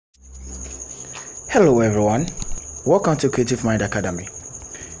Hello everyone, welcome to Creative Mind Academy.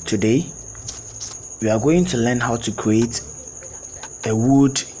 Today we are going to learn how to create a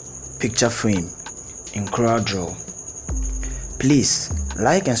wood picture frame in Coreldraw. Please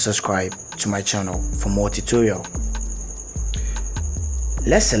like and subscribe to my channel for more tutorial.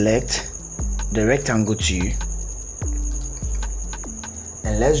 Let's select the rectangle tool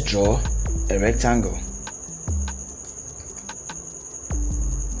and let's draw a rectangle.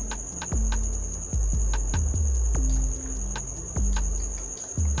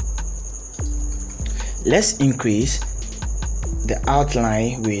 Let's increase the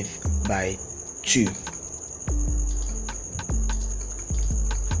outline width by 2.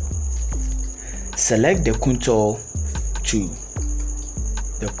 Select the contour tool.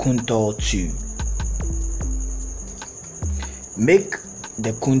 Make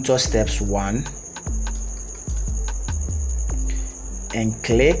the contour steps 1 and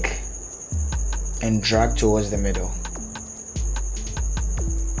click and drag towards the middle.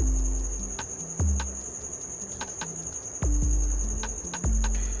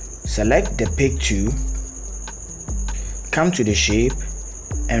 Select the pick tool, come to the shape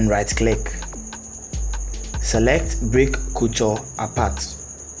and right click. Select break contour apart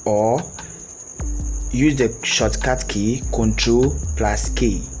or use the shortcut key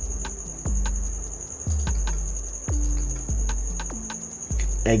Ctrl+K.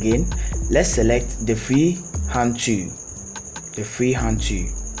 Again, let's select the freehand tool,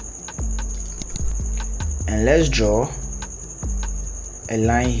 and let's draw a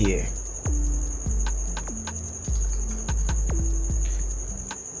line here.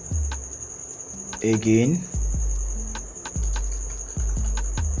 Again,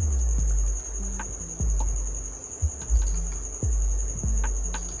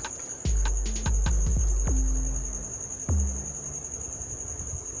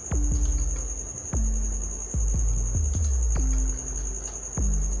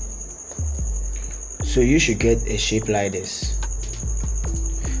 so you should get a shape like this.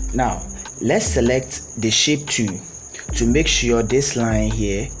 Now let's select the shape tool to make sure this line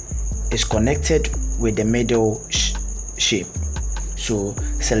here is connected with the middle shape. So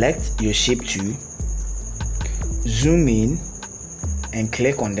select your shape tool, zoom in and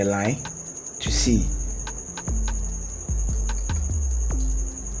click on the line to see.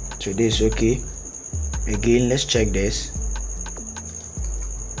 So this is okay. Again, let's check this.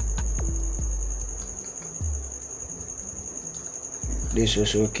 This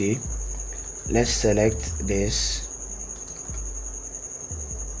is okay. Let's select this.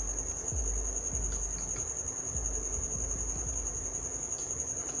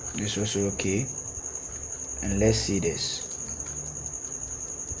 This is okay. And let's see this.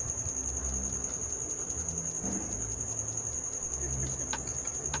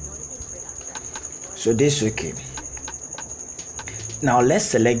 So this is okay. Now let's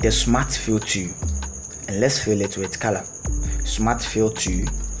select the smart fill tool and let's fill it with color. Smart fill tool.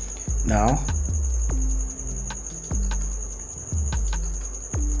 Now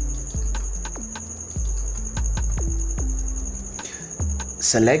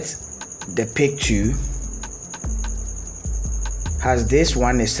select the pick tool. As this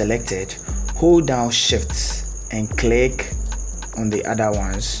one is selected, hold down shift and click on the other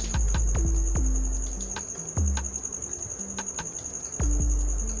ones.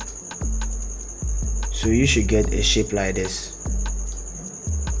 So you should get a shape like this.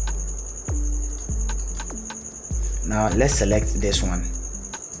 Now let's select this one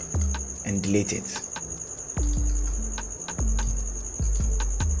and delete it.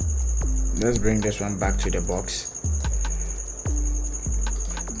 Let's bring this one back to the box.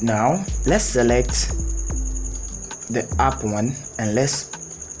 Now let's select the up one and let's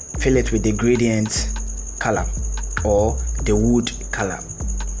fill it with the gradient color or the wood color.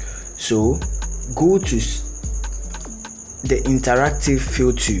 So go to the interactive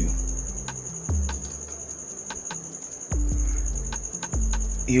fill tool.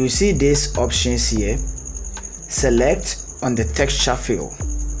 You see these options here. Select on the texture fill.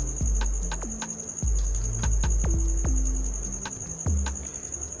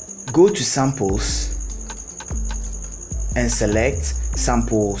 Go to samples and select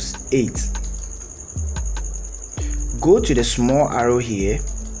samples 8. Go to the small arrow here.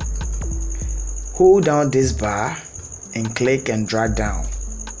 Hold down this bar and click and drag down.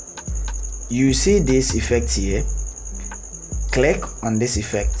 You see this effect here. Click on this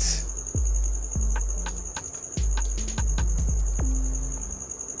effect.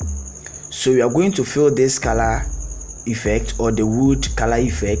 So we are going to fill this color effect or the wood color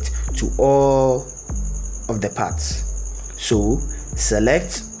effect to all of the parts. So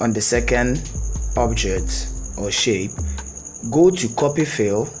select on the second object or shape, go to copy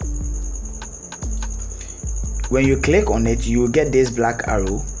fill. When you click on it, you will get this black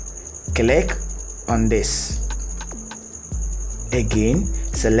arrow. Click on this. Again,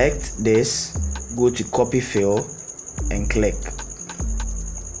 select this, go to copy fill and click.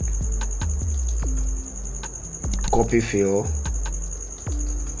 Copy fill.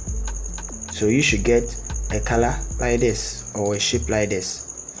 So you should get a color like this or a shape like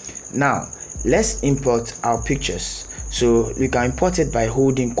this. Now let's import our pictures. So we can import it by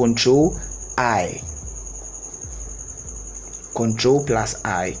holding Ctrl I, Ctrl plus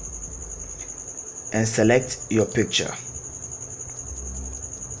I, and select your picture.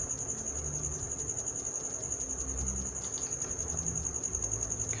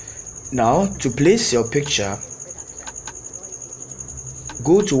 Now to place your picture,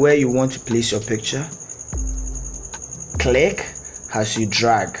 go to where you want to place your picture, click as you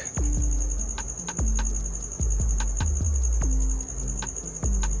drag.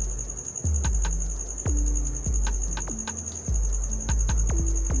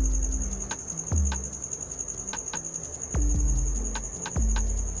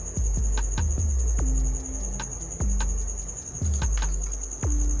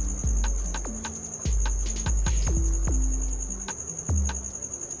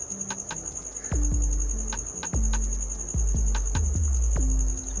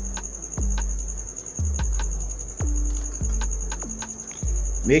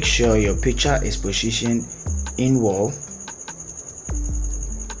 Make sure your picture is positioned in wall.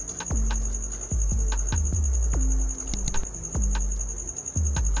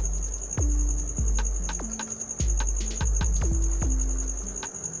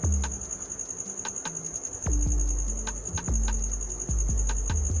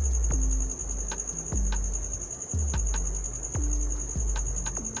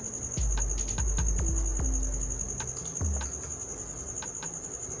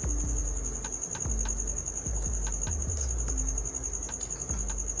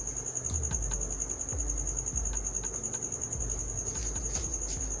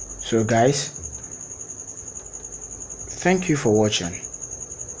 So guys, thank you for watching.